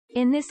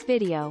In this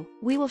video,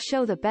 we will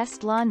show the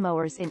best lawn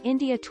mowers in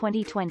India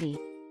 2020.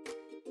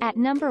 At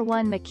number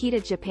 1,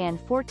 Makita Japan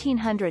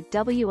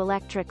 1400W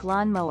Electric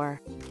Lawn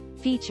Mower.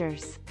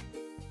 Features.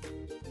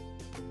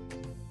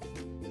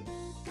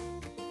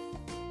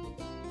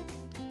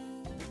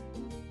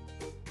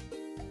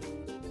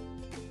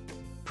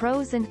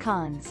 Pros and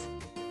cons.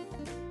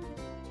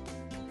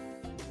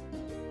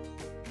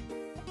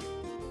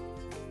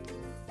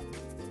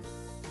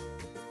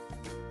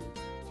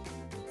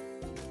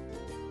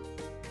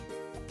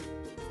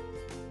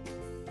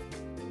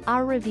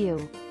 Our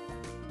review.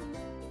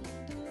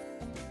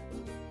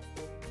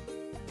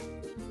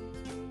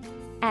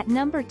 At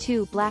number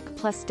 2, Black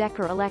Plus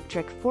Decker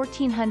Electric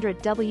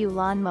 1400W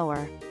Lawn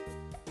Mower.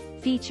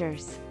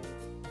 Features.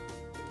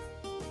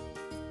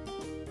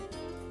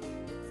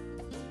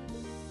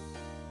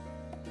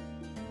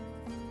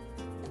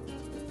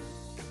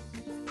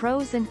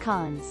 Pros and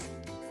cons.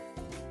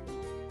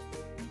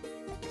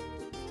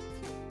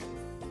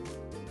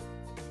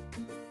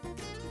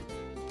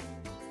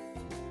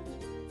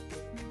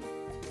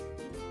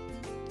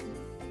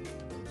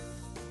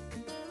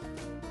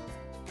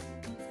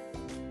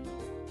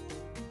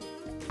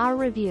 Our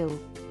review.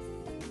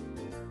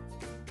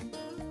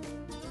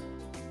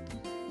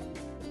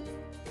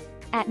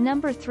 At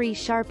number 3,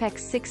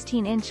 Sharpex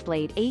 16-inch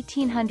blade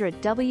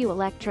 1800W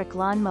Electric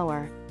Lawn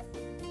Mower.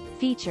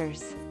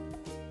 Features.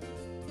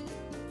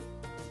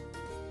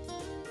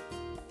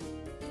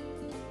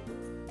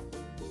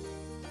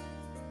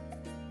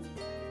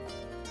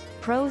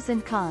 Pros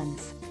and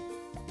cons.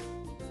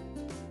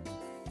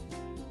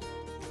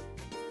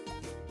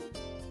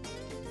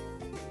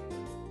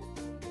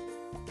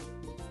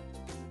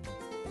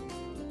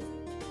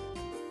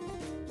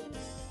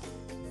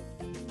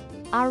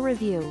 Our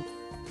review.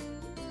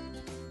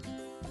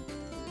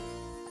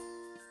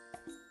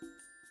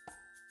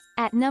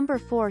 At number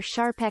 4,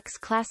 Sharpex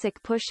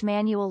Classic Push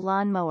Manual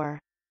Lawn Mower.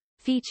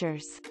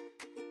 Features.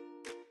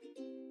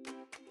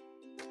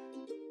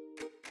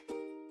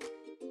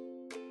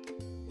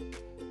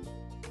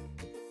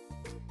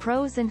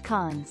 Pros and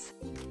cons.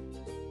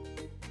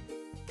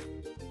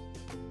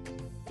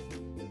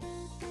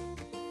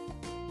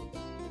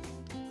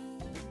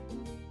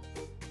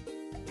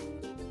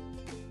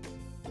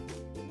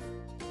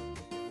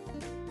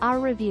 Our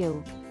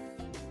review.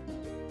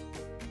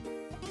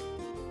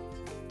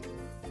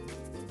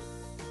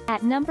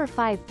 At number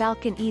 5,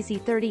 Falcon Easy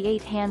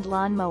 38 Hand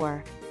Lawn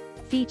Mower.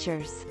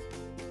 Features.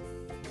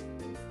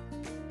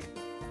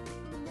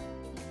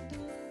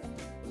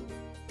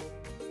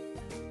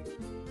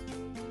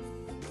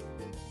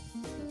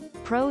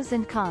 Pros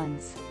and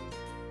cons.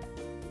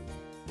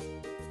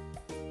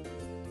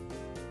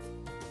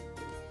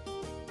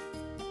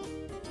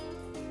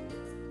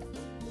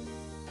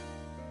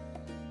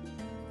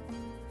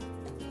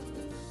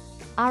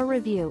 Our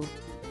review.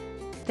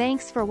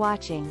 Thanks for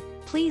watching.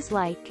 Please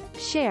like,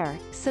 share,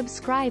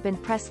 subscribe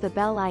and press the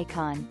bell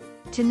icon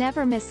to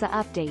never miss an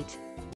update.